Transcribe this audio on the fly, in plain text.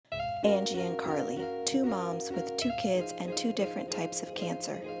Angie and Carly, two moms with two kids and two different types of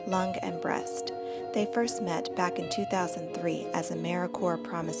cancer, lung and breast. They first met back in 2003 as AmeriCorps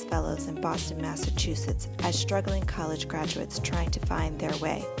Promise Fellows in Boston, Massachusetts, as struggling college graduates trying to find their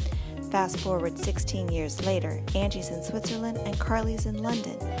way. Fast forward 16 years later, Angie's in Switzerland and Carly's in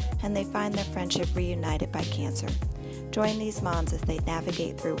London, and they find their friendship reunited by cancer. Join these moms as they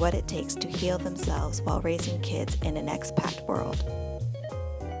navigate through what it takes to heal themselves while raising kids in an expat world.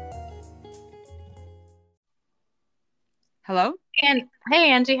 Hello? And hey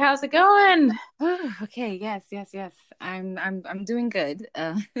Angie, how's it going? Okay, yes. I'm doing good.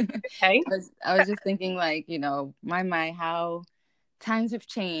 Okay. I was just thinking, like, my how times have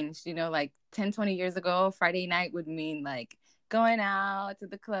changed. 10, 20 years ago, Friday night would mean like going out to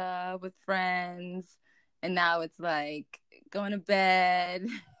the club with friends, and now it's like going to bed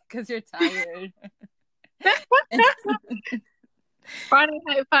because you're tired. Friday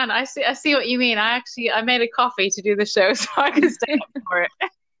night fun. I see what you mean. I made a coffee to do the show so I can stay up for it.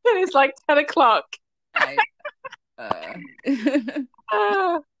 It's like 10 o'clock. Right.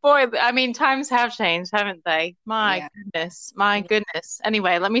 Boy, I mean, times have changed, haven't they? My goodness.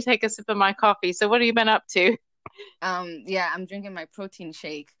 Anyway, let me take a sip of my coffee. So what have you been up to? I'm drinking my protein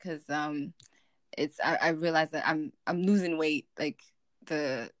shake because I realized that I'm losing weight, like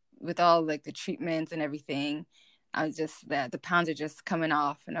with all like the treatments and everything. I was just the pounds are just coming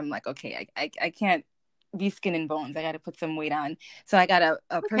off, and I'm like, okay, I can't be skin and bones. I got to put some weight on. So I got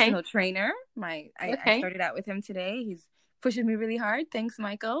a personal trainer. I started out with him today. He's pushing me really hard. Thanks,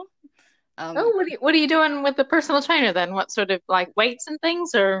 Michael. What are you doing with the personal trainer then? What sort of like weights and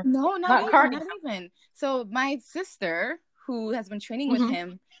things, or no, not even. So my sister, who has been training with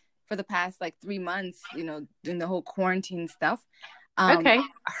him for the past like 3 months, doing the whole quarantine stuff.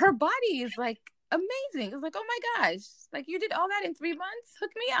 Her body is like amazing. It's like, oh my gosh, like you did all that in 3 months?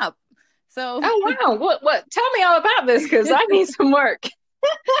 Hook me up. So wow, what tell me all about this, because I need some work.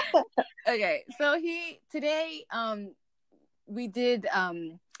 Okay, so today we did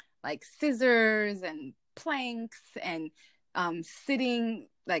like scissors and planks and sitting,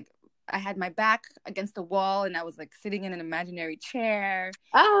 like I had my back against the wall and I was like sitting in an imaginary chair.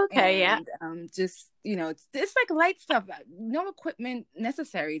 Oh, okay. And, just it's like light stuff, no equipment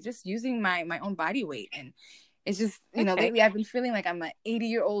necessary, just using my own body weight. And it's just lately I've been feeling like I'm an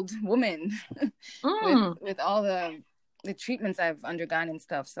 80-year-old woman with all the treatments I've undergone and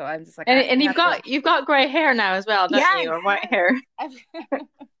stuff. So I'm just like, and you've got gray hair now as well, don't you? Or white hair.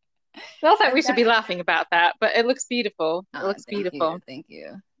 Not that we should be laughing about that, but it looks beautiful. It looks beautiful. Thank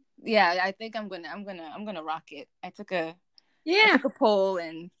you. Yeah, I think I'm gonna rock it. I took a poll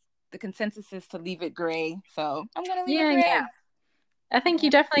and the consensus is to leave it gray, so I'm gonna leave it gray. Yeah. I think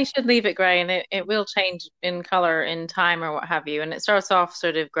you definitely should leave it gray, and it will change in color in time or what have you. And it starts off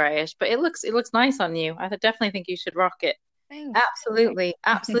sort of grayish, but it looks nice on you. I definitely think you should rock it. Thanks. Absolutely.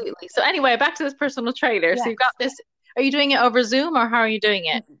 So anyway, back to this personal trainer. Yes. So you've got this. Are you doing it over Zoom or how are you doing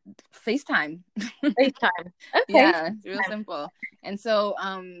it? FaceTime. FaceTime. Okay. Yeah, it's real simple. And so,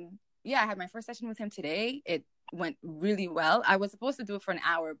 I had my first session with him today. It went really well. I was supposed to do it for an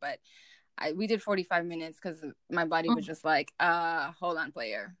hour, but we did 45 minutes because my body was just like, hold on,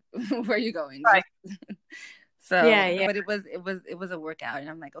 player, where are you going? Right. So, but it was a workout, and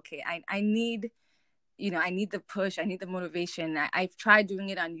I'm like, okay, I need, I need the push, I need the motivation. I've tried doing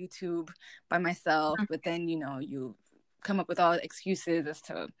it on YouTube by myself, but then you come up with all the excuses as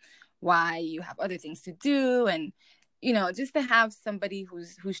to why you have other things to do, and just to have somebody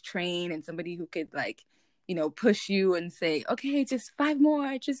who's trained and somebody who could like push you and say, okay, just 5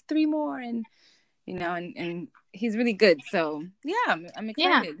 more, just 3 more, and and he's really good. So I'm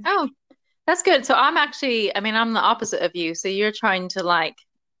excited. Yeah. Oh, that's good. So I'm the opposite of you. So you're trying to like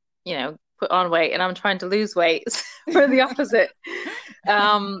put on weight, and I'm trying to lose weight. We're the opposite.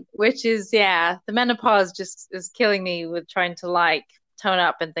 Which is the menopause just is killing me with trying to like tone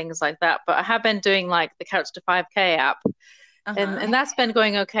up and things like that. But I have been doing like the Couch to 5K app. And that's been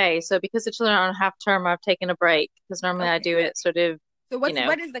going okay. So because the children are on half term, I've taken a break because normally I do it sort of. So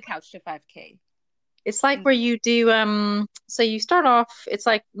what is the Couch to 5K? It's like where you do so you start off, it's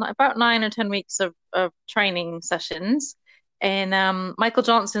like about 9 or 10 weeks of training sessions. And Michael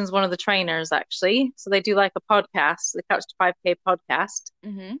Johnson's one of the trainers actually. So they do like a podcast, the Couch to 5K podcast.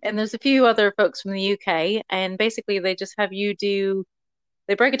 And there's a few other folks from the UK, and basically they just have you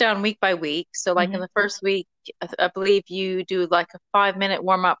they break it down week by week. So like in the first week, I believe you do like a 5-minute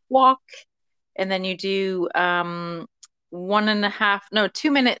warm-up walk, and then you do 2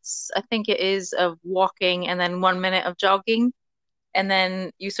 minutes, I think it is, of walking, and then 1 minute of jogging. And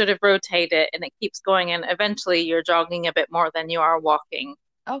then you sort of rotate it and it keeps going, and eventually you're jogging a bit more than you are walking.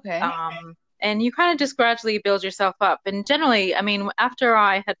 Okay. And you kind of just gradually build yourself up. And generally, I mean, after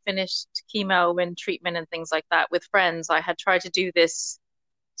I had finished chemo and treatment and things like that with friends, I had tried to do this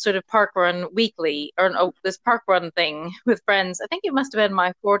sort of park run weekly, or this park run thing with friends. I think it must have been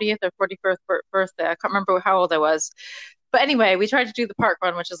my 40th or 41st birthday. I can't remember how old I was. But anyway, we tried to do the park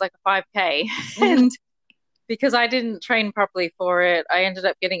run, which is like a 5K. And because I didn't train properly for it, I ended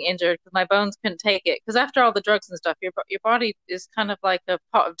up getting injured because my bones couldn't take it. Because after all the drugs and stuff, your body is kind of like a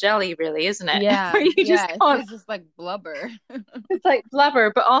pot of jelly, really, isn't it? Yeah, Where you yeah, just can't, it's just like blubber. it's like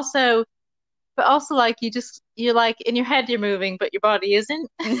blubber, but also like you're like in your head you're moving, but your body isn't.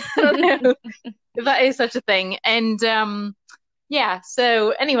 I don't know if that is such a thing. And yeah, so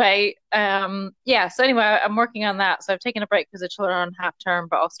anyway, I'm working on that. So I've taken a break because the children are on half term,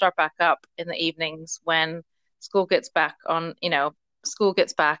 but I'll start back up in the evenings when school gets back on, school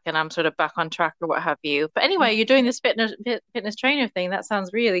gets back and I'm sort of back on track or what have you. But anyway, you're doing this fitness trainer thing. That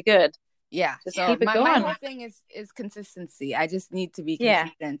sounds really good. Yeah. Just So keep it my going. whole thing is consistency. I just need to be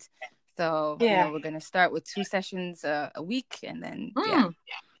consistent. So we're gonna start with 2 sessions a week, and then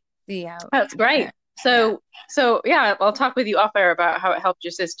see how. That's great. So yeah, I'll talk with you off air about how it helped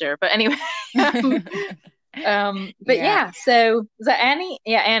your sister. But anyway, so is that Annie?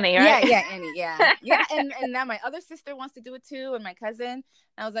 Yeah, Annie, right? Yeah, Annie, yeah. And now my other sister wants to do it too, and my cousin. And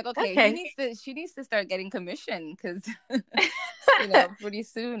I was like, okay. She needs to start getting commission because pretty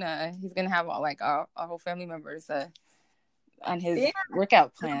soon he's gonna have all like our whole family members on his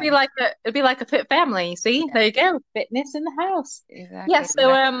workout plan. It'd be like a fit family. See, there you go, fitness in the house. Exactly. Yeah.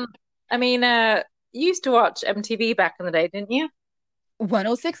 So I mean, you used to watch MTV back in the day, didn't you?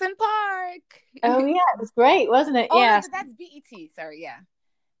 106 in Park. Oh yeah, it was great, wasn't it? Oh, yeah. That's BET. Sorry, yeah.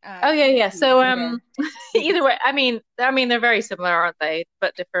 Yeah. So either way, I mean, they're very similar, aren't they?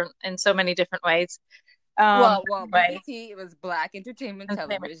 But different in so many different ways. Well, BET, it was Black Entertainment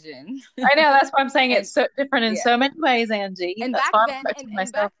Television. I know, that's why I'm saying it's so different in so many ways, Angie. And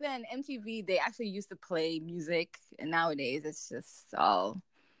back then, MTV, they actually used to play music, and nowadays it's just all.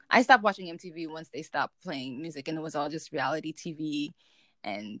 I stopped watching MTV once they stopped playing music, and it was all just reality TV,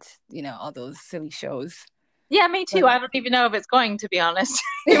 and all those silly shows. Yeah, me too. I don't even know if it's going, to be honest.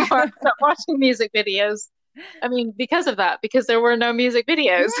 Stop watching music videos. I mean, because of that, because there were no music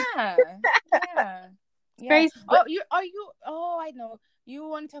videos. Yeah. Crazy. Oh, I know. You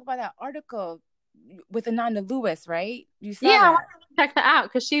want to talk about that article with Ananda Lewis, right? You saw I that. want to check that out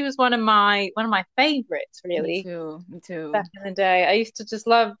because she was one of my favorites, really. Me too. Back in the day, I used to just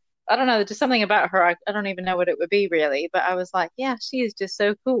love. I don't know, just something about her. I don't even know what it would be really, but I was like, yeah, she is just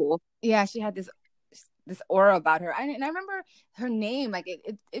so cool. Yeah, she had this aura about her, and I remember her name. Like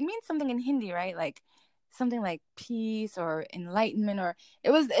it means something in Hindi, right? Like something like peace or enlightenment, or it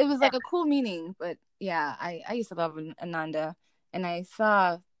was like a cool meaning. But yeah, I used to love Ananda, and I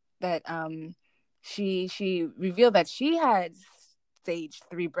saw that she revealed that she had stage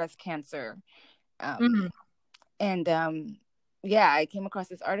 3 breast cancer, and I came across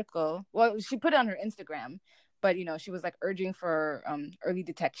this article. Well, she put it on her Instagram, but she was like urging for early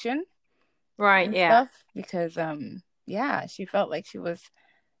detection, right? Yeah, stuff, because she felt like she was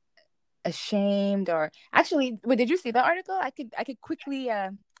ashamed. Or actually, did you see the article? I could quickly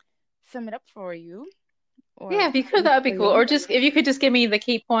sum it up for you. If you could, that would be cool. Or just if you could just give me the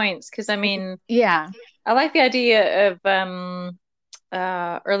key points, because I mean, I like the idea of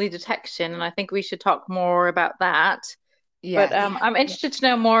early detection, and I think we should talk more about that. Yeah. But I'm interested to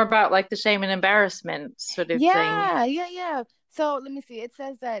know more about like the shame and embarrassment sort of thing. Yeah. So let me see. It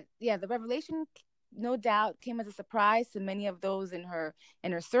says that the revelation no doubt came as a surprise to many of those in her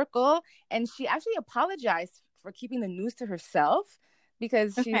circle, and she actually apologized for keeping the news to herself,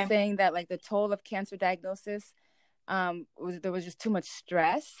 because she's saying that like the toll of cancer diagnosis there was just too much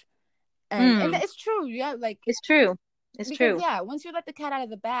stress, and it's true. Yeah, like it's true. It's true. Yeah, once you let the cat out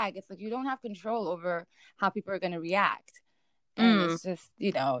of the bag, it's like you don't have control over how people are going to react. And it's just,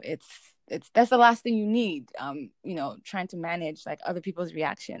 it's that's the last thing you need. Trying to manage like other people's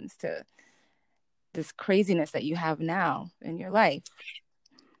reactions to this craziness that you have now in your life.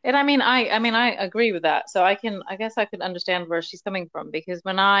 And I mean, I agree with that. So I guess I could understand where she's coming from, because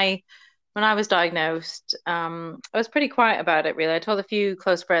when I was diagnosed, I was pretty quiet about it, really. I told a few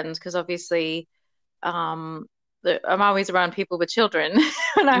close friends because obviously, I'm always around people with children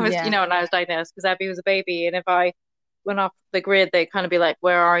when I was, when I was diagnosed, because Abby was a baby, and if I went off the grid, they kind of be like,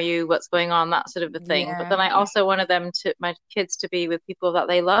 where are you, what's going on, that sort of a thing. But then I also wanted my kids to be with people that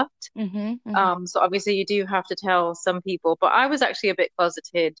they loved. So obviously you do have to tell some people, but I was actually a bit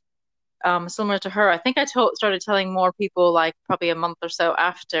closeted, similar to her. I think I started telling more people like probably a month or so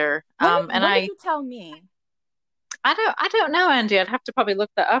after. When did you tell me? I don't know, Angie. I'd have to probably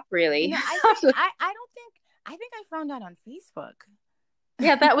look that up, really. I think I found out on Facebook.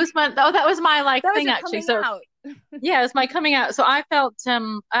 Yeah, that was my like that thing was actually. So out. Yeah, it was my coming out. So I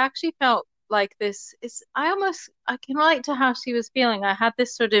actually felt like this is I can relate to how she was feeling. I had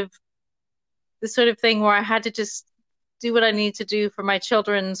this sort of thing where I had to just do what I need to do for my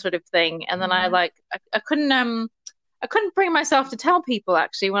children sort of thing. And then I couldn't bring myself to tell people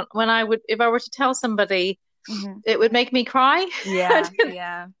actually when if I were to tell somebody, it would make me cry. Yeah.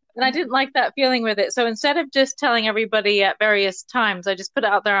 Yeah. And I didn't like that feeling with it. So instead of just telling everybody at various times, I just put it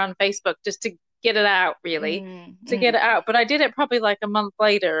out there on Facebook just to get it out, really, get it out. But I did it probably like a month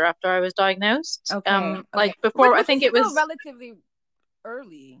later after I was diagnosed. Okay. Like before, I think it was relatively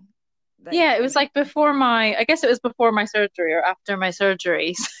early. Yeah, it was like I guess it was before my surgery or after my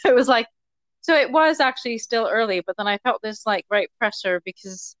surgery. So it was like, so it was actually still early, but then I felt this like great pressure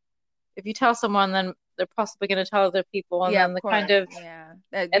because if you tell someone, then they're possibly going to tell other people, and then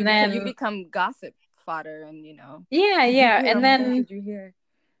and then you become gossip fodder, and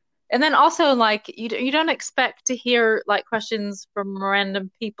and then also like you don't expect to hear like questions from random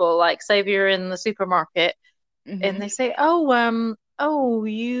people, like say if you're in the supermarket and they say, are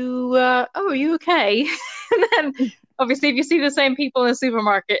you okay? And then obviously if you see the same people in the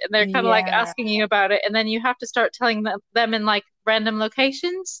supermarket and they're kind of like asking you about it, and then you have to start telling them in like random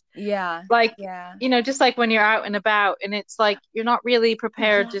locations. Just like when you're out and about and it's like you're not really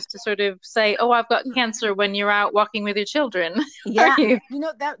prepared just to sort of say, oh, I've got cancer when you're out walking with your children.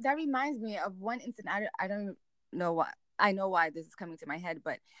 That reminds me of one incident. I don't know why. I know why this is coming to my head,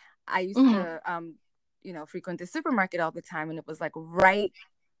 but I used to frequent the supermarket all the time, and it was like right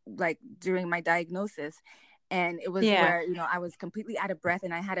like during my diagnosis, and it was where I was completely out of breath,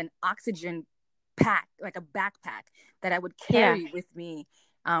 and I had an oxygen pack, like a backpack that I would carry with me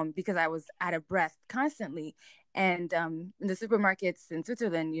because I was out of breath constantly. And in the supermarkets in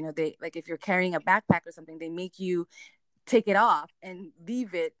Switzerland, they like if you're carrying a backpack or something, they make you take it off and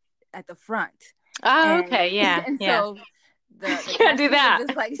leave it at the front. Okay, yeah. And so the can't do that.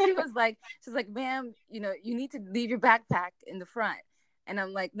 She was like, ma'am, you need to leave your backpack in the front. And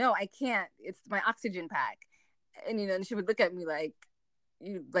I'm like, no, I can't. It's my oxygen pack. And and she would look at me like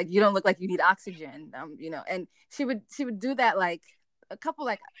you don't look like you need oxygen. And she would do that like a couple,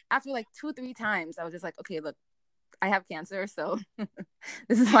 like after like 2-3 times. I was just like, okay, look, I have cancer, so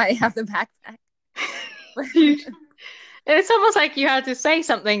this is why I have the backpack. It's almost like you had to say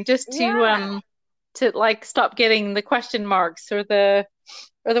something just to like stop getting the question marks or the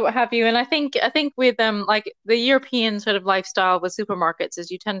what have you. And I think with like the European sort of lifestyle with supermarkets is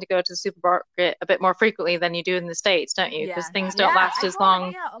you tend to go to the supermarket a bit more frequently than you do in the States, don't you? Because things don't last as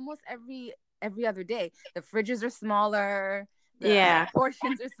long. Almost every other day. The fridges are smaller. The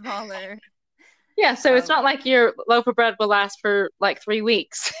portions are smaller. Yeah, so it's not like your loaf of bread will last for like 3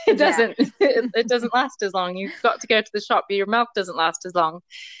 weeks. It doesn't. It doesn't last as long. You've got to go to the shop. Your milk doesn't last as long.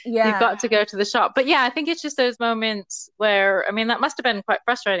 Yeah. You've got to go to the shop. But yeah, I think it's just those moments where, I mean, that must have been quite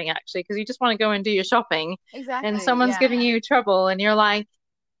frustrating actually, because you just want to go and do your shopping. Exactly. And someone's giving you trouble and you're like,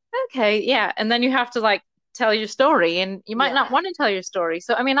 okay, yeah. And then you have to like tell your story and you might not want to tell your story.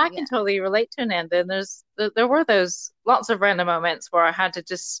 So, I mean, I can totally relate to Ananda. And there were those lots of random moments where I had to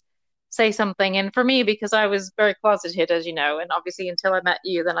just say something. And for me, because I was very closeted, as you know, and obviously until I met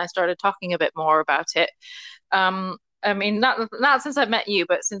you, then I started talking a bit more about it. I mean, not since I met you,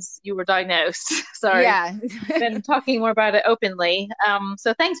 but since you were diagnosed. Sorry. Yeah. Been talking more about it openly.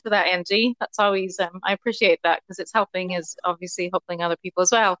 So thanks for that, Angie. That's always, I appreciate that because it's helping other people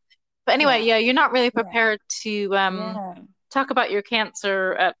as well. But anyway, you're not really prepared to talk about your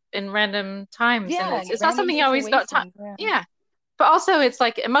cancer in random times. Yeah, and it's not something you always got time. Yeah. But also it's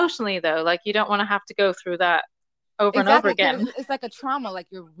like emotionally though, like you don't want to have to go through that over and over again. It's like a trauma, like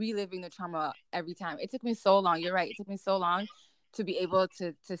you're reliving the trauma every time. It took me so long. You're right. It took me so long to be able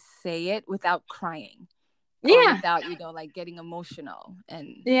to say it without crying. Yeah. Without, like getting emotional. And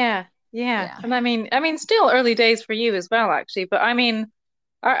yeah. And I mean, still early days for you as well, actually. But I mean,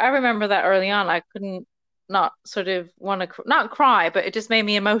 I remember that early on, I couldn't not sort of want to, not cry, but it just made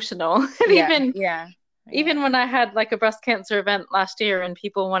me emotional. And even when I had like a breast cancer event last year and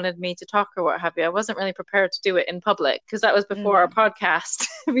people wanted me to talk or what have you, I wasn't really prepared to do it in public because that was before our podcast.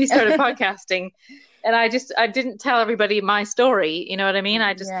 We started podcasting and I didn't tell everybody my story. You know what I mean?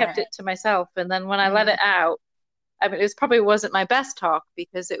 I just kept it to myself. And then when I let it out, I mean, it probably wasn't my best talk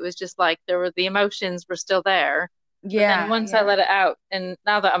because it was just like the emotions were still there. But then once I let it out, and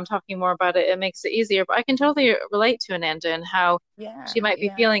now that I'm talking more about it, it makes it easier. But I can totally relate to Ananda and how she might be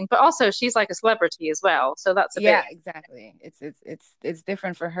feeling. But also, she's like a celebrity as well, so that's a bit. Exactly. It's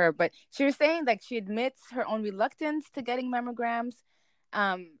different for her. But she was saying like she admits her own reluctance to getting mammograms.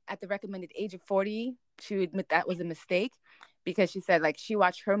 At the recommended age of 40, she would admit that was a mistake because she said like she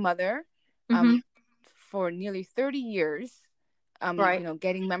watched her mother, for nearly 30 years,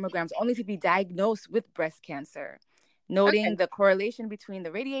 getting mammograms only to be diagnosed with breast cancer. Noting the correlation between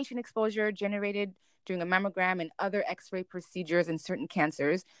the radiation exposure generated during a mammogram and other X-ray procedures in certain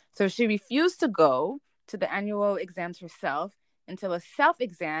cancers. So she refused to go to the annual exams herself until a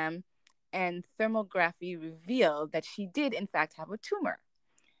self-exam and thermography revealed that she did, in fact, have a tumor.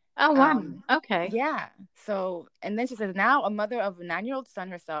 Oh, wow. Okay. Yeah. So, and then she says, now a mother of a 9-year-old son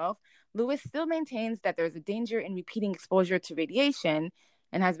herself, Lewis still maintains that there's a danger in repeating exposure to radiation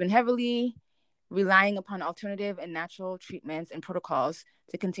and has been heavily relying upon alternative and natural treatments and protocols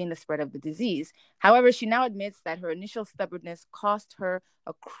to contain the spread of the disease. However, she now admits that her initial stubbornness cost her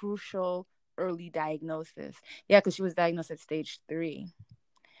a crucial early diagnosis. Yeah, because she was diagnosed at stage 3.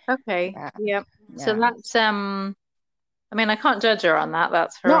 Okay. Yeah. So that's I mean, I can't judge her on that.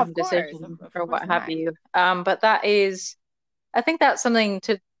 That's her own decision or what have you. But that is, I think that's something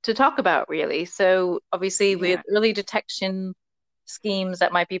to talk about, really. So obviously with early detection schemes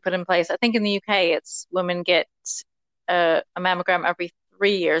that might be put in place. I think in the UK, it's women get a mammogram every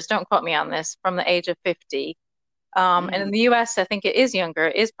 3 years. Don't quote me on this, from the age of 50. And in the US, I think it is younger.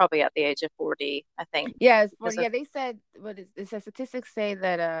 It is probably at the age of 40, I think. Yeah, it's 40. They said, it says statistics say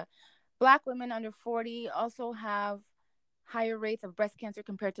that Black women under 40 also have higher rates of breast cancer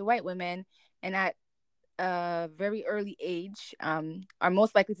compared to white women, and at a very early age are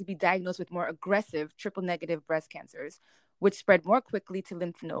most likely to be diagnosed with more aggressive triple negative breast cancers, which spread more quickly to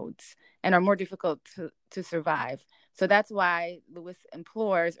lymph nodes and are more difficult to survive. So that's why Lewis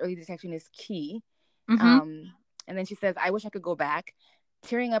implores early detection is key. And then she says, I wish I could go back,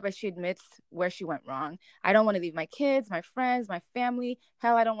 tearing up as she admits where she went wrong. I don't want to leave my kids, my friends, my family.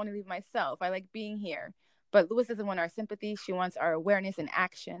 Hell, I don't want to leave myself. I like being here. But Lewis doesn't want our sympathy. She wants our awareness and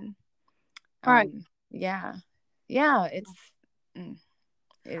action. Right. Yeah. It's...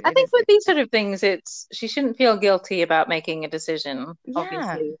 I think with these sort of things, she shouldn't feel guilty about making a decision.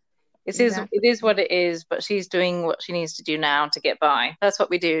 Obviously, it is what it is. But she's doing what she needs to do now to get by. That's what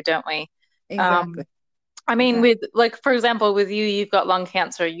we do, don't we? Exactly. I mean, with like, for example, with you've got lung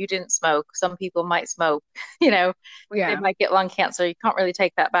cancer. You didn't smoke. Some people might smoke. They might get lung cancer. You can't really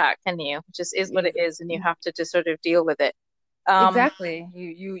take that back, can you? It just is what it is, and you have to just sort of deal with it. Exactly.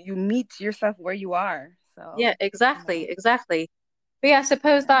 You meet yourself where you are. So yeah, exactly. But yeah, I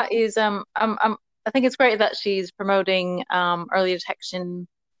suppose that is I think it's great that she's promoting early detection,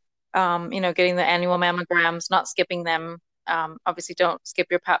 getting the annual mammograms, not skipping them. Obviously don't skip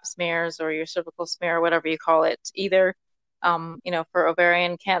your pap smears or your cervical smear or whatever you call it either, for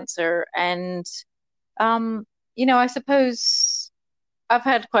ovarian cancer. And I suppose I've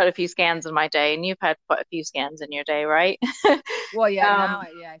had quite a few scans in my day, and you've had quite a few scans in your day, right? Well, now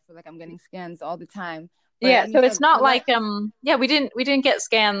I feel like I'm getting scans all the time. But so it's not like we didn't get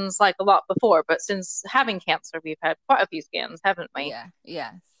scans like a lot before, but since having cancer, we've had quite a few scans, haven't we?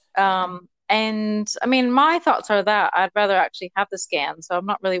 Yes. And I mean, my thoughts are that I'd rather actually have the scan, so I'm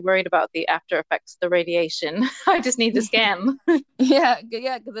not really worried about the after effects of the radiation. I just need the scan. because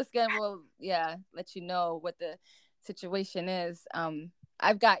the scan will let you know what the situation is.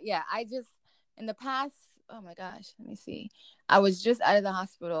 I just in the past, oh my gosh, let me see. I was just out of the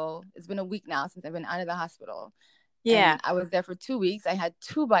hospital. It's been a week now since I've been out of the hospital. Yeah. And I was there for 2 weeks. I had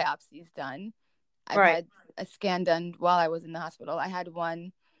 2 biopsies done. I had a scan done while I was in the hospital. I had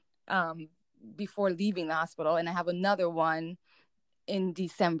one before leaving the hospital, and I have another one in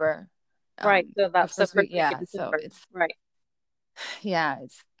December. Right. So that's the first week. So it's right. Yeah,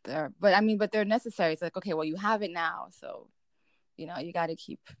 it's there. But they're necessary. It's like, okay, well, you have it now, so you got to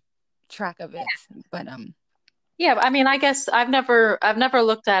keep track of it. But I mean, I guess I've never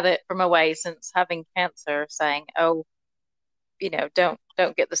looked at it from away since having cancer, saying, oh, don't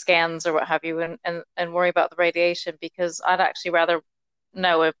get the scans or what have you, and worry about the radiation, because I'd actually rather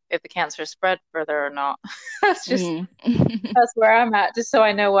know if the cancer spread further or not. That's just that's where I'm at, just so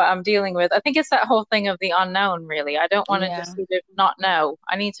I know what I'm dealing with. I think it's that whole thing of the unknown, really. I don't want to just sort of not know.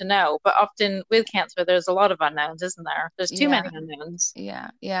 I need to know. But often with cancer, there's a lot of unknowns, isn't there? There's too many unknowns.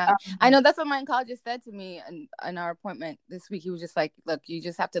 I know. That's what my oncologist said to me in our appointment this week. He was just like, look, you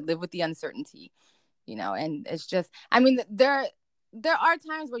just have to live with the uncertainty, and it's just, I mean, there are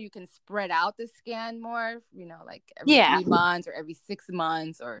times where you can spread out the scan more, like every 3 months or every 6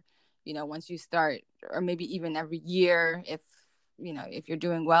 months, or once you start, or maybe even every year if if you're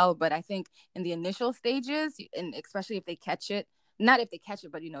doing well. But I think in the initial stages, and especially if they catch it, not if they catch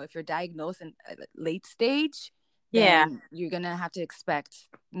it, but if you're diagnosed in a late stage, then you're gonna have to expect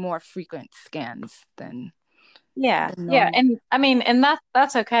more frequent scans than normal. And I mean, and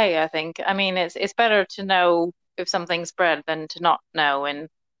that's okay, I think. I mean, it's better to know if something's bred than to not know, and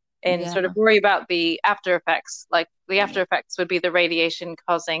sort of worry about the after effects. Like the after effects would be the radiation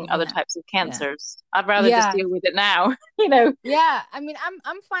causing other types of cancers. I'd rather just deal with it now, Yeah, I mean,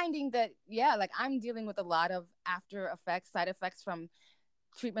 I'm finding that like I'm dealing with a lot of after effects, side effects from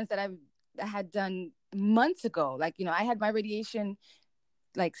treatments that I had done months ago. Like, I had my radiation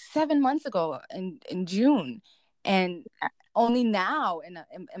like 7 months ago in June, and only now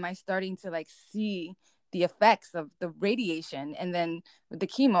am I starting to like see the effects of the radiation. And then with the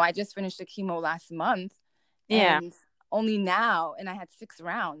chemo, I just finished the chemo last month, and only now, and I had 6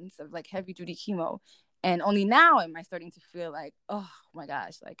 rounds of like heavy duty chemo, and only now am I starting to feel like, oh my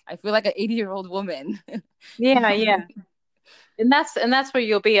gosh, like I feel like an 80-year-old woman. Yeah. And that's where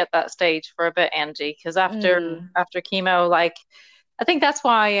you'll be at that stage for a bit, Angie, because after chemo, like I think that's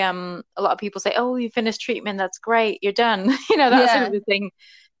why a lot of people say, oh, you finished treatment, that's great, you're done, that sort of a thing.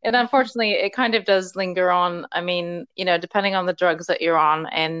 And unfortunately, it kind of does linger on. I mean, depending on the drugs that you're on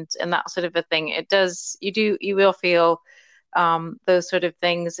and that sort of a thing, you will feel those sort of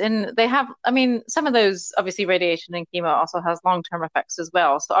things. And they have, I mean, some of those, obviously radiation and chemo also has long-term effects as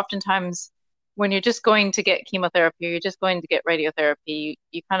well. So oftentimes when you're just going to get chemotherapy or you're just going to get radiotherapy,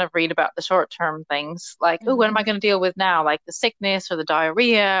 you kind of read about the short-term things like, oh, what am I going to deal with now? Like the sickness or the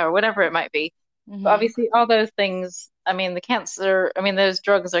diarrhea or whatever it might be. But obviously all those things, I mean, the cancer, I mean, those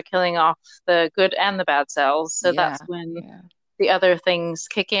drugs are killing off the good and the bad cells. So that's when the other things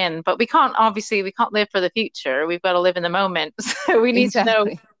kick in. But we can't live for the future. We've got to live in the moment. So we need to know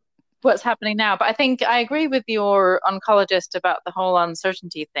what's happening now. But I think I agree with your oncologist about the whole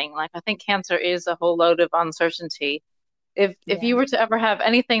uncertainty thing. Like, I think cancer is a whole load of uncertainty. If you were to ever have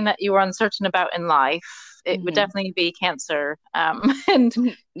anything that you were uncertain about in life, it would definitely be cancer. And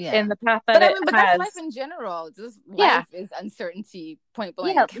in the path that but that's life in general. Just life is uncertainty, point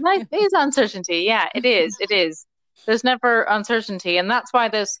blank. Yeah, life is uncertainty. Yeah, it is. It is. There's never uncertainty, and that's why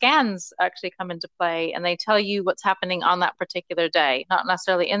those scans actually come into play, and they tell you what's happening on that particular day, not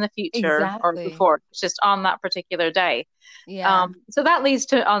necessarily in the future or before. It's just on that particular day. So that leads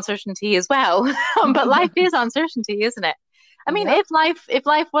to uncertainty as well. But life is uncertainty, isn't it? I mean, if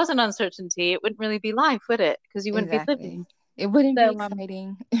life wasn't uncertainty, it wouldn't really be life, would it? Because you wouldn't be living. It wouldn't be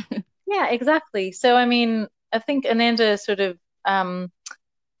exciting. Yeah, exactly. So I mean, I think Ananda sort of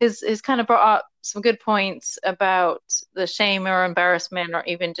is kind of brought up some good points about the shame or embarrassment, or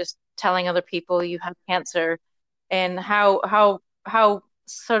even just telling other people you have cancer, and how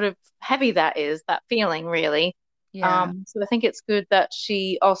sort of heavy that is, that feeling, really. So I think it's good that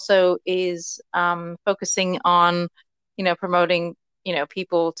she also is focusing on, promoting,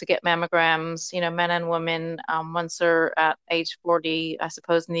 people to get mammograms, men and women, once they're at age 40, I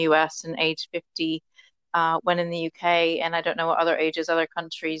suppose, in the US, and age 50 when in the UK, and I don't know what other ages other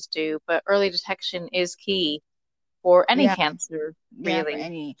countries do, but early detection is key for any cancer, really. For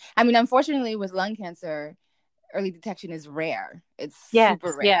any. I mean, unfortunately, with lung cancer, early detection is rare. It's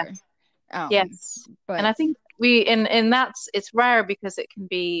super rare. Yes. But... And I think it's rare because it can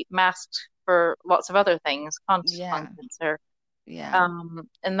be masked for lots of other things, lung cancer.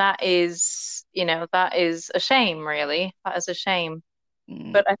 And that is, that is a shame, really. That is a shame.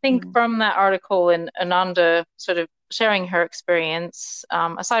 But I think from that article and Ananda sort of sharing her experience,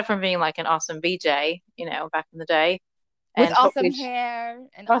 aside from being like an awesome VJ, back in the day, with awesome hair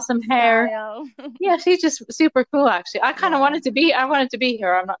and awesome hair, yeah, she's just super cool. Actually, I kind of wanted to be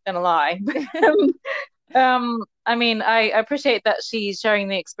here. I'm not gonna lie. I mean, I appreciate that she's sharing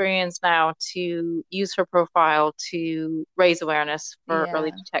the experience now to use her profile to raise awareness for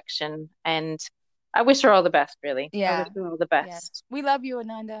early detection, and I wish her all the best, really. I wish her all the best. Yes. We love you,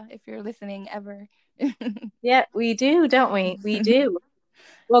 Ananda, if you're listening ever. Yeah, we do, don't we? We do.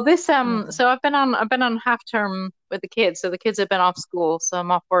 Well, this so I've been on half term with the kids. So the kids have been off school, so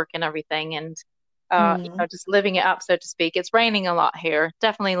I'm off work and everything, and just living it up, so to speak. It's raining a lot here,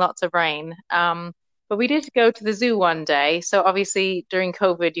 definitely lots of rain. But we did go to the zoo one day. So obviously during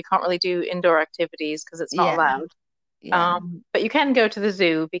COVID, you can't really do indoor activities because it's not allowed. But you can go to the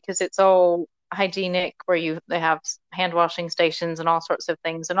zoo because it's all hygienic, where they have hand washing stations and all sorts of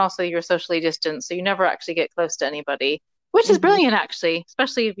things, and also you're socially distanced, so you never actually get close to anybody, which is brilliant, actually,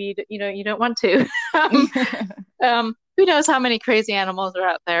 especially if you don't want to. Who knows how many crazy animals are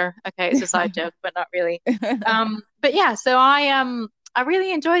out there? Okay, it's a side joke, but not really. But yeah, so I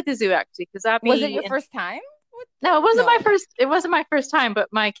really enjoyed the zoo actually because Was it your first time? No, it wasn't my first. It wasn't my first time, but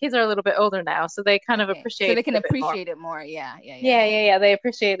my kids are a little bit older now, so they kind of appreciate. So they can appreciate it more. Yeah. They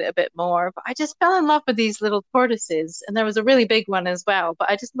appreciate it a bit more. But I just fell in love with these little tortoises, and there was a really big one as well.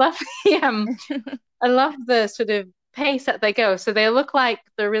 But I just love I love the sort of pace that they go. So they look like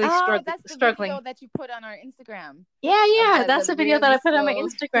they're really struggling. That's the video that you put on our Instagram. Yeah, that's the video that I put on my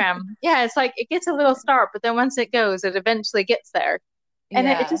Instagram. Yeah, it's like it gets a little start, but then once it goes, it eventually gets there. And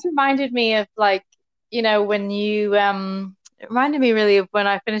it just reminded me of like, when you it reminded me really of when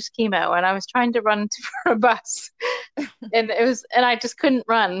I finished chemo and I was trying to run for a bus and I just couldn't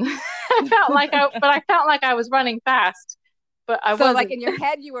run. I felt like I was running fast, but I wasn't. Like in your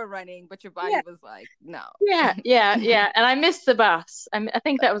head you were running, but your body was like, no. Yeah. And I missed the bus. I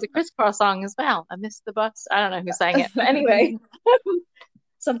think that was a Criss Cross song as well. I missed the bus. I don't know who sang it, but anyway,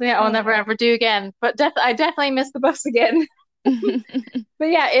 something that I'll never ever do again. But I definitely missed the bus again. But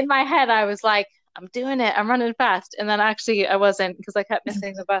yeah, in my head I was like, I'm doing it. I'm running fast. And then actually I wasn't because I kept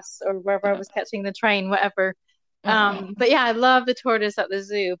missing the bus or wherever I was catching the train, whatever. But yeah, I love the tortoise at the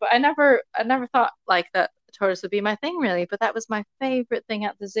zoo. But I never thought like that the tortoise would be my thing really. But that was my favorite thing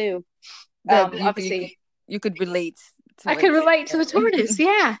at the zoo. Obviously, you could relate. I could relate to the tortoise.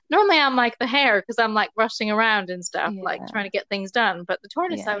 Yeah. Normally I'm like the hare because I'm like rushing around and stuff, like trying to get things done. But the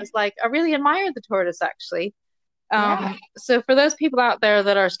tortoise, I was like, I really admired the tortoise actually. So for those people out there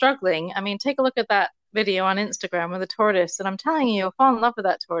that are struggling, I mean, take a look at that video on Instagram with the tortoise, and I'm telling you, you'll fall in love with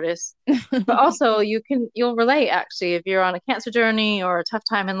that tortoise. But also you'll relate actually if you're on a cancer journey or a tough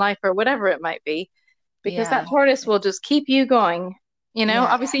time in life or whatever it might be, because that tortoise will just keep you going.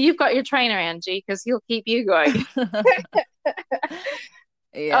 Obviously you've got your trainer, Angie, because he'll keep you going.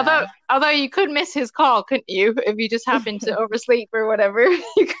 Although you could miss his call, couldn't you? If you just happened to oversleep or whatever, you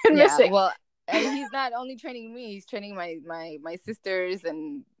could miss it. Well, and he's not only training me; he's training my sisters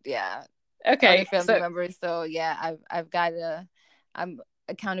and other family members. So I've got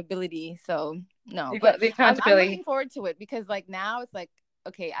accountability. So no, but the accountability. I'm looking forward to it because like now it's like,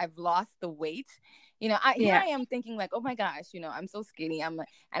 okay, I've lost the weight. Here I am thinking like, oh my gosh, I'm so skinny. And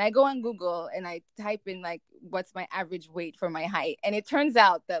I go on Google and I type in like, what's my average weight for my height, and it turns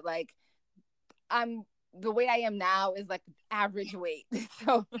out that like the weight I am now is like average weight.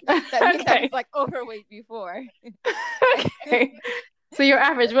 So that means I was like overweight before. So you're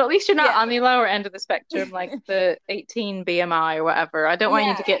average. Well, at least you're not on the lower end of the spectrum, like the 18 BMI or whatever. I don't want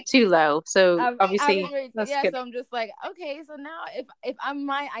you to get too low. So obviously, that's good. So I'm just like, okay, so now if I'm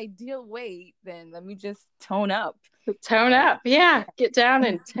my ideal weight, then let me just tone up. Tone up. Yeah. Get down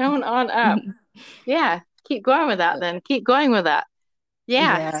and tone on up. Yeah. Keep going with that then. Keep going with that.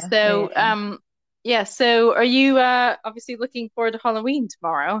 Yeah. So, so are you obviously looking forward to Halloween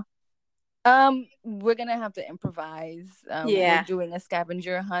tomorrow? We're gonna have to improvise. We're doing a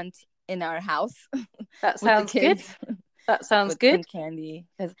scavenger hunt in our house. That sounds good. That sounds good. Candy,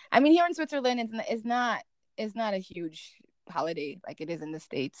 because I mean, here in Switzerland, it's not a huge holiday like it is in the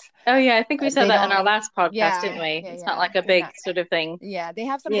States. Oh yeah, I think we said that in our last podcast, didn't we? It's not like a big sort of thing. Yeah, they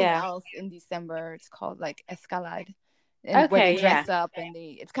have something else in December. It's called like Escalade. Where they dress up and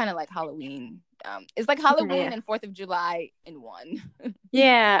it's kind of like Halloween. It's like Halloween and 4th of July in one.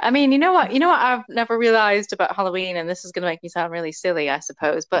 Yeah, I mean, you know what I've never realized about Halloween, and this is going to make me sound really silly, I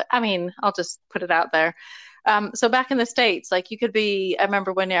suppose, but I mean, I'll just put it out there. So back in the States, like you could be, I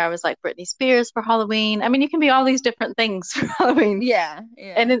remember one year I was like Britney Spears for Halloween. I mean, you can be all these different things for Halloween. Yeah.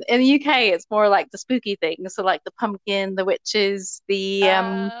 And in the UK, it's more like the spooky things. So like the pumpkin, the witches, the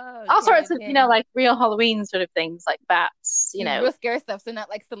all sorts of, like real Halloween sort of things like bats, real scary stuff. So not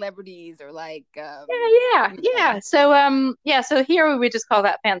like celebrities or like yeah. So here we would just call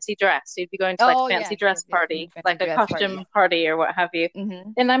that fancy dress. You'd be going to like a fancy dress party, like a costume party or what have you.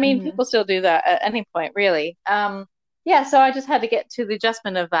 Mm-hmm. And I mean, people still do that at any point, really. So I just had to get to the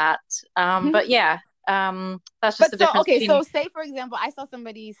adjustment of that. But that's just the difference. Okay, so say for example, I saw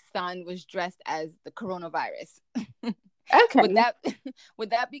somebody's son was dressed as the coronavirus. Okay.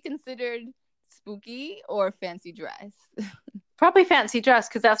 Would that be considered spooky or fancy dress? Probably fancy dress,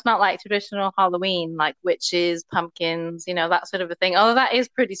 because that's not like traditional Halloween, like witches, pumpkins, that sort of a thing. Although that is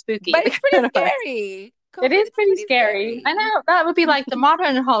pretty spooky. But it's pretty scary. It is pretty scary. I know, that would be like the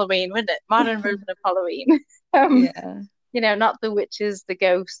modern Halloween, wouldn't it? Modern version of Halloween. Not the witches, the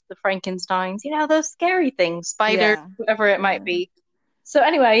ghosts, the Frankensteins, those scary things, spiders, whatever it might be. So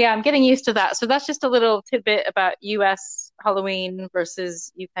anyway, I'm getting used to that. So that's just a little tidbit about US Halloween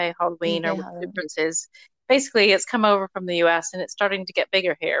versus UK Halloween or what the difference is. Basically, it's come over from the US and it's starting to get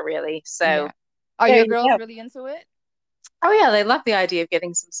bigger here, really. So are your girls really into it? Oh yeah, they love the idea of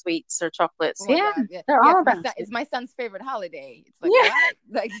getting some sweets or chocolates. Oh my God, yeah. They're all about it. It's my son's favorite holiday. It's like, Yeah.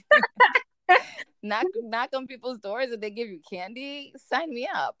 what? Like, knock on people's doors and they give you candy. Sign me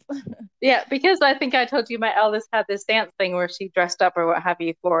up. Yeah, because I think I told you my eldest had this dance thing where she dressed up or what have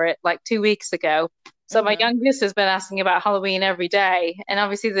you for it like 2 weeks ago. So my youngest has been asking about Halloween every day. And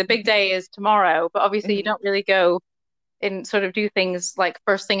obviously the big day is tomorrow, but obviously you don't really go and sort of do things like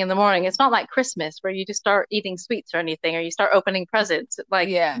first thing in the morning. It's not like Christmas where you just start eating sweets or anything, or you start opening presents.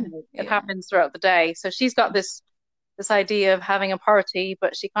 It happens throughout the day. So she's got this idea of having a party,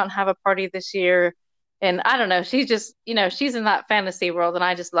 but she can't have a party this year. And I don't know, she's just, she's in that fantasy world, and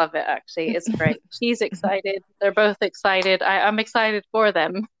I just love it, actually. It's great. She's excited. They're both excited. I'm excited for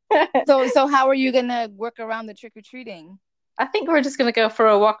them. So how are you gonna work around the trick-or-treating? I think we're just going to go for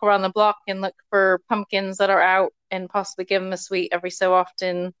a walk around the block and look for pumpkins that are out and possibly give them a sweet every so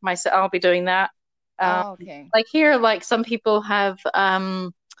often. I'll be doing that. Okay. Like here, like some people have,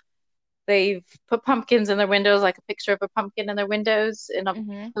 they've put pumpkins in their windows, like a picture of a pumpkin in their windows, and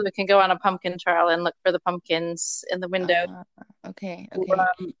so we can go on a pumpkin trail and look for the pumpkins in the window. Okay.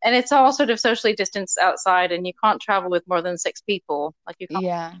 And it's all sort of socially distanced outside, and you can't travel with more than 6 people. Like you can't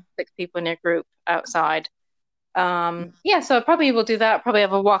have 6 people in your group outside. So I probably will do that. Probably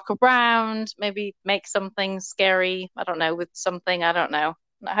have a walk around, maybe make something scary. I don't know, with something. I don't know.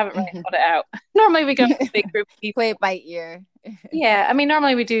 I haven't really thought it out. Normally we go with a big group of people. Play it by ear. Yeah, I mean,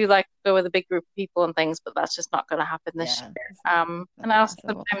 normally we do like go with a big group of people and things, but that's just not going to happen this year. And I also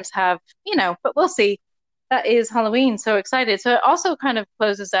sometimes have, but we'll see. That is Halloween. So excited. So it also kind of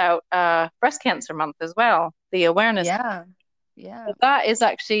closes out Breast Cancer Month as well, the awareness. Yeah. So that is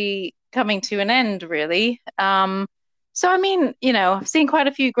actually coming to an end, really. So I mean, I've seen quite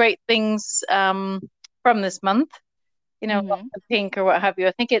a few great things from this month. The pink or what have you.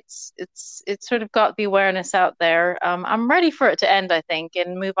 I think it's sort of got the awareness out there. I'm ready for it to end, I think,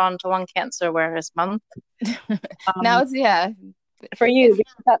 and move on to Lung Cancer Awareness Month. Now it's for you.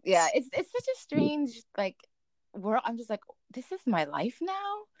 It's such a strange world. I'm just like, this is my life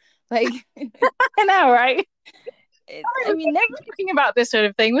now. Like I know, right? I mean, never thinking about this sort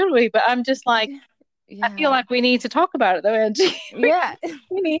of thing, would we? But I'm just like, I feel like we need to talk about it, though, Angie. Yeah,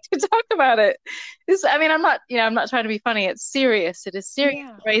 we need to talk about it. I'm not trying to be funny. It's serious. It is serious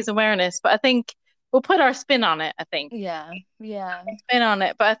to raise awareness. But I think we'll put our spin on it. I think. Yeah. Spin on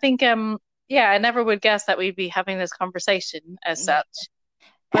it. But I think, I never would guess that we'd be having this conversation as such.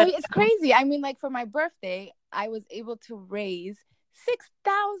 But it's crazy. I mean, like for my birthday, I was able to raise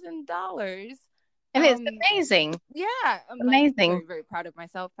 $6,000. And it's amazing. Yeah. I'm amazing. Very, very proud of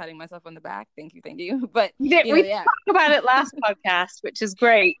myself, patting myself on the back. Thank you. But we talked about it last podcast, which is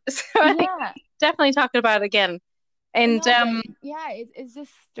great. So I think definitely talking about it again. And it's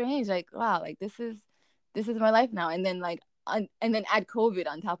just strange. Like, wow, like this is my life now. And then and then add COVID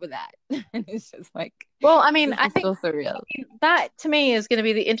on top of that. And it's just like, well, I mean, I think so surreal. That to me is going to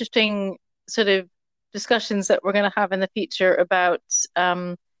be the interesting sort of discussions that we're going to have in the future about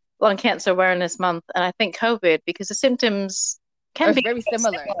Lung Cancer Awareness Month, and I think COVID, because the symptoms can be very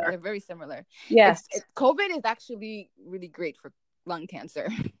similar. They're very similar. Yes. COVID is actually really great for lung cancer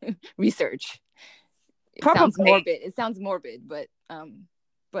research. It sounds morbid, but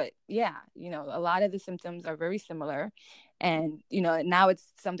yeah, a lot of the symptoms are very similar, and now it's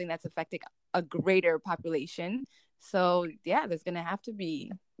something that's affecting a greater population. So yeah, there's gonna have to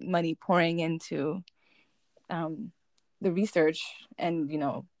be money pouring into the research, and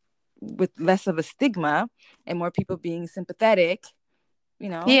with less of a stigma and more people being sympathetic,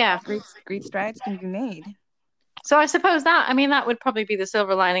 great strides can be made. So I suppose that would probably be the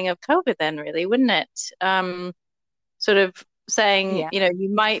silver lining of COVID then, really, wouldn't it? Sort of saying,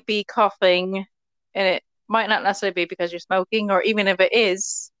 you might be coughing and it might not necessarily be because you're smoking, or even if it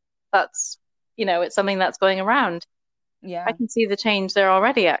is, that's, it's something that's going around. Yeah. I can see the change there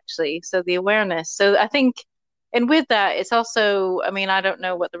already, actually. So the awareness. So I think, and with that, it's also, I don't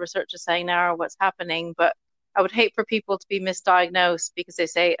know what the research is saying now or what's happening, but I would hate for people to be misdiagnosed because they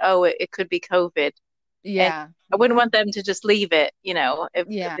say, oh, it could be COVID. Yeah. And I wouldn't want them to just leave it, if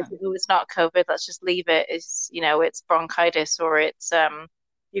it's not COVID, let's just leave it. It's bronchitis, or it's,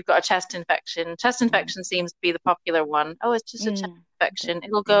 you've got a chest infection. Chest infection seems to be the popular one. Oh, it's just a chest infection.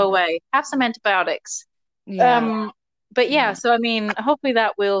 It'll go away. Have some antibiotics. Yeah. So hopefully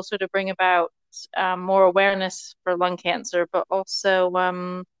that will sort of bring about more awareness for lung cancer, but also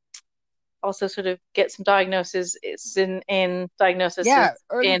sort of get some diagnosis in diagnosis in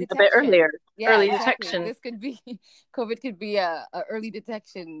a bit earlier. Early detection. This could be COVID could be a early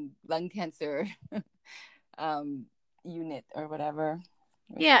detection lung cancer unit or whatever.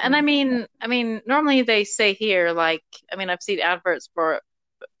 Yeah, and I mean, normally they say here, like, I mean, I've seen adverts for it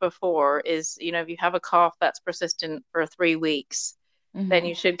before, is, if you have a cough that's persistent for 3 weeks, then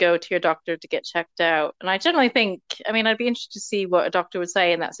you should go to your doctor to get checked out. And I generally think, I mean, I'd be interested to see what a doctor would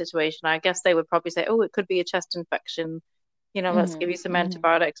say in that situation. I guess they would probably say, oh, it could be a chest infection, let's give you some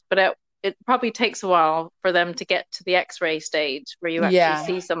antibiotics. But it probably takes a while for them to get to the X-ray stage where you actually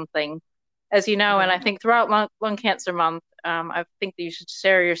see something, as you know. And I think throughout Lung Cancer Month, I think that you should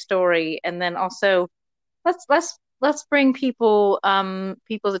share your story, and then also let's bring people's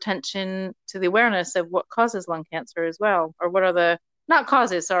attention to the awareness of what causes lung cancer as well, or what are the not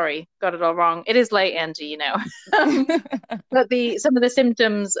causes, sorry, got it all wrong. It is late, Angie, but some of the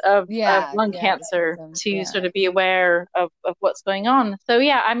symptoms of lung cancer to sort of be aware of what's going on. So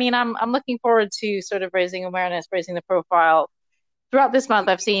yeah, I mean, I'm looking forward to sort of raising awareness, raising the profile. Throughout this month,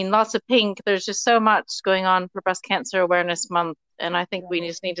 I've seen lots of pink. There's just so much going on for Breast Cancer Awareness Month, and I think we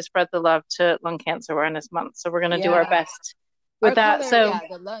just need to spread the love to Lung Cancer Awareness Month. So we're going to do our best with that. Color,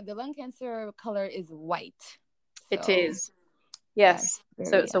 the lung cancer color is white. So. It is. Yes.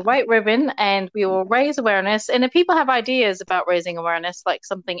 So it's a white ribbon, and we will raise awareness. And if people have ideas about raising awareness, like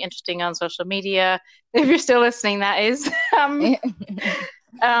something interesting on social media, if you're still listening, that is,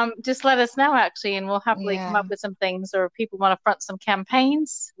 just let us know, actually, and we'll happily come up with some things. Or if people want to front some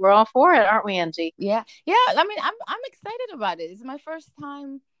campaigns, we're all for it, aren't we, Angie? Yeah. I mean, I'm excited about it. It's my first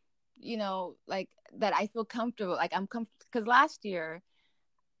time, like that I feel comfortable. Like I'm comfortable because last year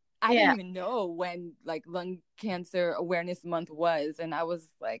I didn't even know when like Lung Cancer Awareness Month was, and I was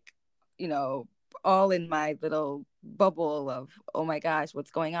like, all in my little bubble of, oh my gosh,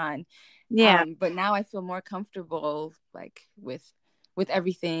 what's going on? Yeah. But now I feel more comfortable, like with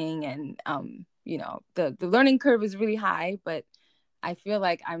everything, and the learning curve is really high, but I feel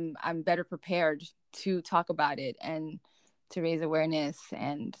like I'm better prepared to talk about it and to raise awareness.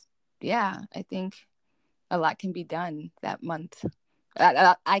 And I think a lot can be done that month.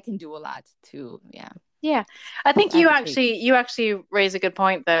 I can do a lot too. Yeah, I think you actually raise a good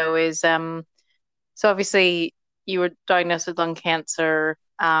point, though, is so obviously you were diagnosed with lung cancer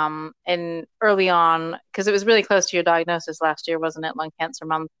and early on, because it was really close to your diagnosis last year, wasn't it? Lung Cancer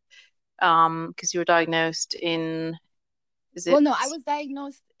Month, because you were diagnosed in I was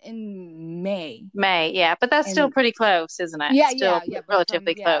diagnosed in May. Yeah, but that's still pretty close, isn't it? Still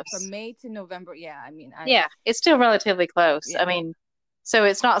relatively close. From May to November, I mean, it's still relatively close. I mean, so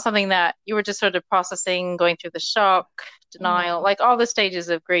it's not something that you were just sort of processing, going through the shock, denial, like all the stages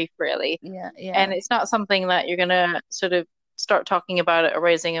of grief, really. Yeah. And it's not something that you're gonna sort of start talking about it or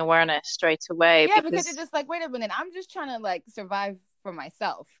raising awareness straight away. Yeah, because it's just like, wait a minute, I'm just trying to like survive for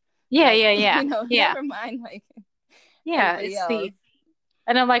myself. Yeah. Never mind, like. Yeah, it's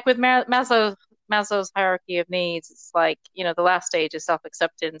and then like with Maslow's hierarchy of needs, it's like, the last stage is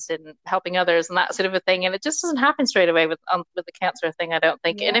self-acceptance and helping others and that sort of a thing. And it just doesn't happen straight away with the cancer thing, I don't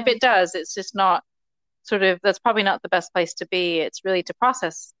think. Yeah. And if it does, it's just not that's probably not the best place to be. It's really to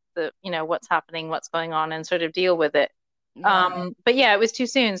process what's happening, what's going on, and sort of deal with it. Yeah. But yeah, it was too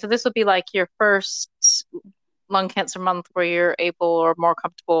soon. So this will be like your first Lung Cancer Month where you're able or more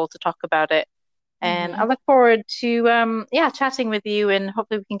comfortable to talk about it. And I look forward to chatting with you, and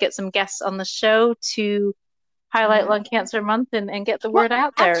hopefully we can get some guests on the show to highlight Lung Cancer Month and get the word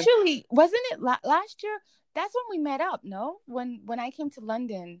out there. Actually, wasn't it last year? That's when we met up, no? When I came to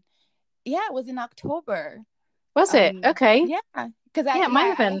London. Yeah, it was in October. Was it? Okay. Yeah. Because I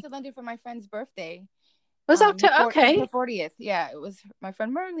went to London for my friend's birthday. It was October. Okay. Her 40th. Yeah, it was my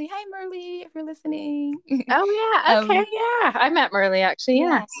friend Merle. Hi, Merle, if you're listening. Oh, yeah. Okay, yeah. I met Merle, actually.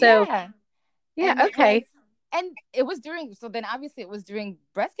 Yeah. So... Yeah, okay. And it was during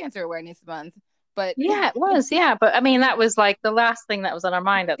Breast Cancer Awareness Month. But yeah, it was. Yeah, but I mean, that was like the last thing that was on our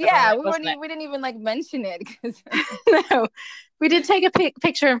mind at the moment. We didn't even like mention it because no, we did take a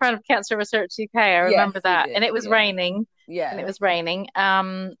picture in front of Cancer Research UK. I remember that, and it was raining. Yeah, and it was raining.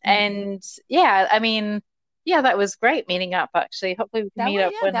 And yeah, I mean, that was great meeting up. Actually, hopefully we can meet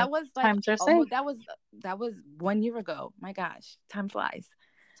up when times are safe. That was 1 year ago. My gosh, time flies.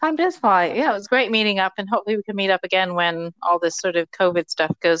 Time does fly. Yeah, it was great meeting up, and hopefully we can meet up again when all this sort of COVID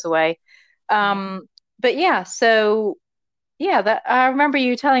stuff goes away. But yeah, so that I remember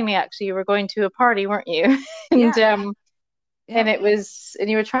you telling me, actually, you were going to a party, weren't you? And and it was,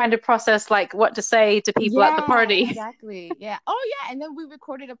 and you were trying to process like what to say to people at the party. Exactly. Yeah. Oh yeah, and then we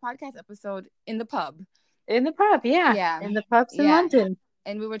recorded a podcast episode in the pub. In the pub, yeah. In the pubs in London.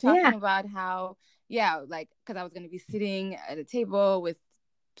 And we were talking about how, like, because I was going to be sitting at a table with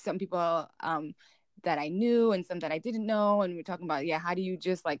some people that I knew and some that I didn't know. And we're talking about, how do you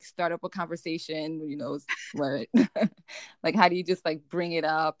just like start up a conversation, where like, how do you just like bring it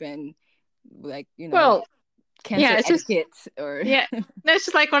up and like, cancer etiquette or no, it's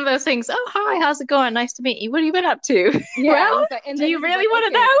just like one of those things. Oh, hi, how's it going? Nice to meet you. What have you been up to? Well, like, do you really want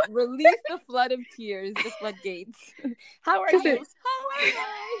to know? Release the flood of tears, the floodgates. How are you? How am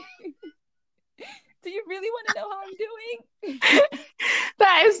I? Do you really want to know how I'm doing?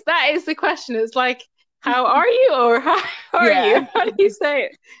 that is the question. It's like, how are you, or how are you? How do you say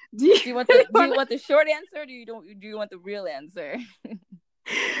it? Do you want the short answer, or do you want the real answer?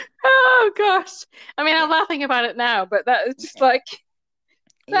 Oh gosh, I mean, I'm laughing about it now, but that is just like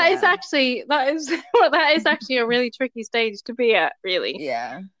that is actually a really tricky stage to be at, really.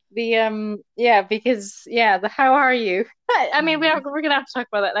 Because the how are you? I mean, we're gonna have to talk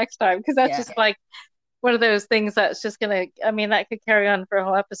about that next time, because that's just like one of those things that's just gonna, I mean, that could carry on for a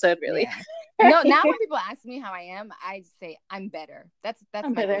whole episode, really. No, now when people ask me how I am, I just say I'm better. That's my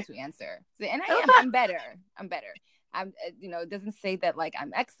go-to answer. And I'm better. I'm, it doesn't say that like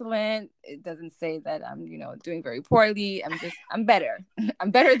I'm excellent. It doesn't say that I'm, doing very poorly. I'm better.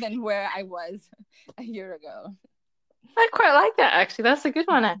 I'm better than where I was a year ago. I quite like that, actually. That's a good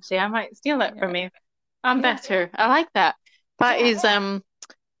one, actually. I might steal that from you. I'm better. I like that. That is,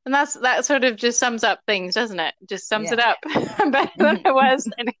 and that sort of just sums up things, doesn't it? Just sums it up. I'm better than I was,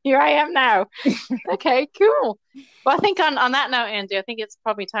 and here I am now. Okay, cool. Well, I think on that note, Andy, I think it's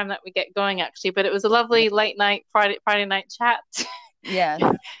probably time that we get going, actually. But it was a lovely late night Friday night chat. Yes.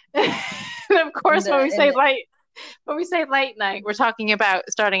 And of course, when we say late night, we're talking about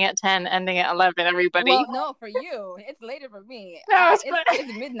starting at 10, ending at 11. Everybody. Well, no, for you, it's later for me. No,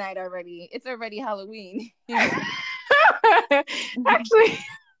 it's midnight already. It's already Halloween. Actually.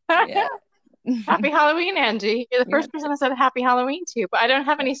 Happy Halloween, Angie. You're the first person I said happy Halloween to, but I don't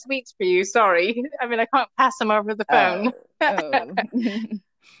have any sweets for you. Sorry. I mean, I can't pass them over the phone.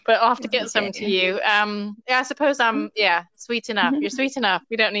 But I'll have to get some to you. I suppose I'm sweet enough. You're sweet enough.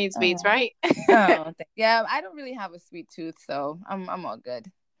 We don't need sweets, right? I don't really have a sweet tooth, so I'm all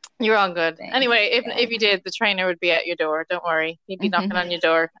good. You're all good. Thanks. Anyway, if you did, the trainer would be at your door. Don't worry. He'd be knocking on your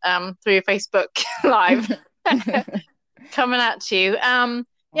door through your Facebook Live. Coming at you.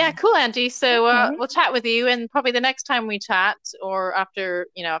 Cool, Angie. So we'll chat with you, and probably the next time we chat, or after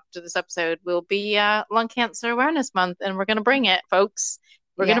this episode, will be Lung Cancer Awareness Month, and we're gonna bring it, folks.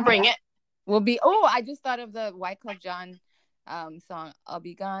 We're gonna bring it. We'll be. Oh, I just thought of the Wyclef Jean song. I'll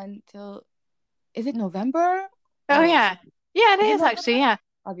be gone till. Is it November? Oh yeah, it is actually. Yeah.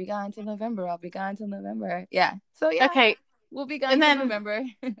 I'll be gone till November. Yeah. So Okay. We'll be gone till November.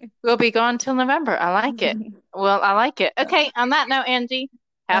 We'll be gone till November. I like it. Well, I like it. Okay. On that note, Angie,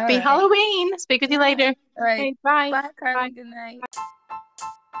 happy Halloween. Speak with you later. All right. Okay, bye. Bye, Carly. Bye. Good night.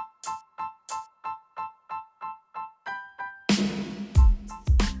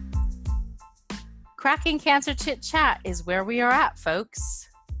 Cracking Cancer Chit Chat is where we are at, folks.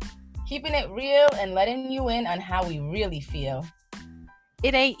 Keeping it real and letting you in on how we really feel.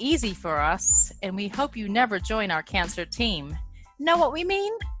 It ain't easy for us, and we hope you never join our cancer team. Know what we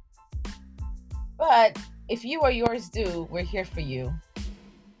mean? But if you or yours do, we're here for you.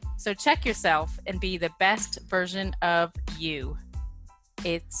 So check yourself and be the best version of you.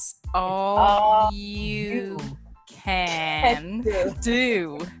 It's all you can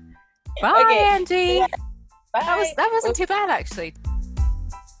do. Bye, Angie. Bye. That wasn't too bad, actually.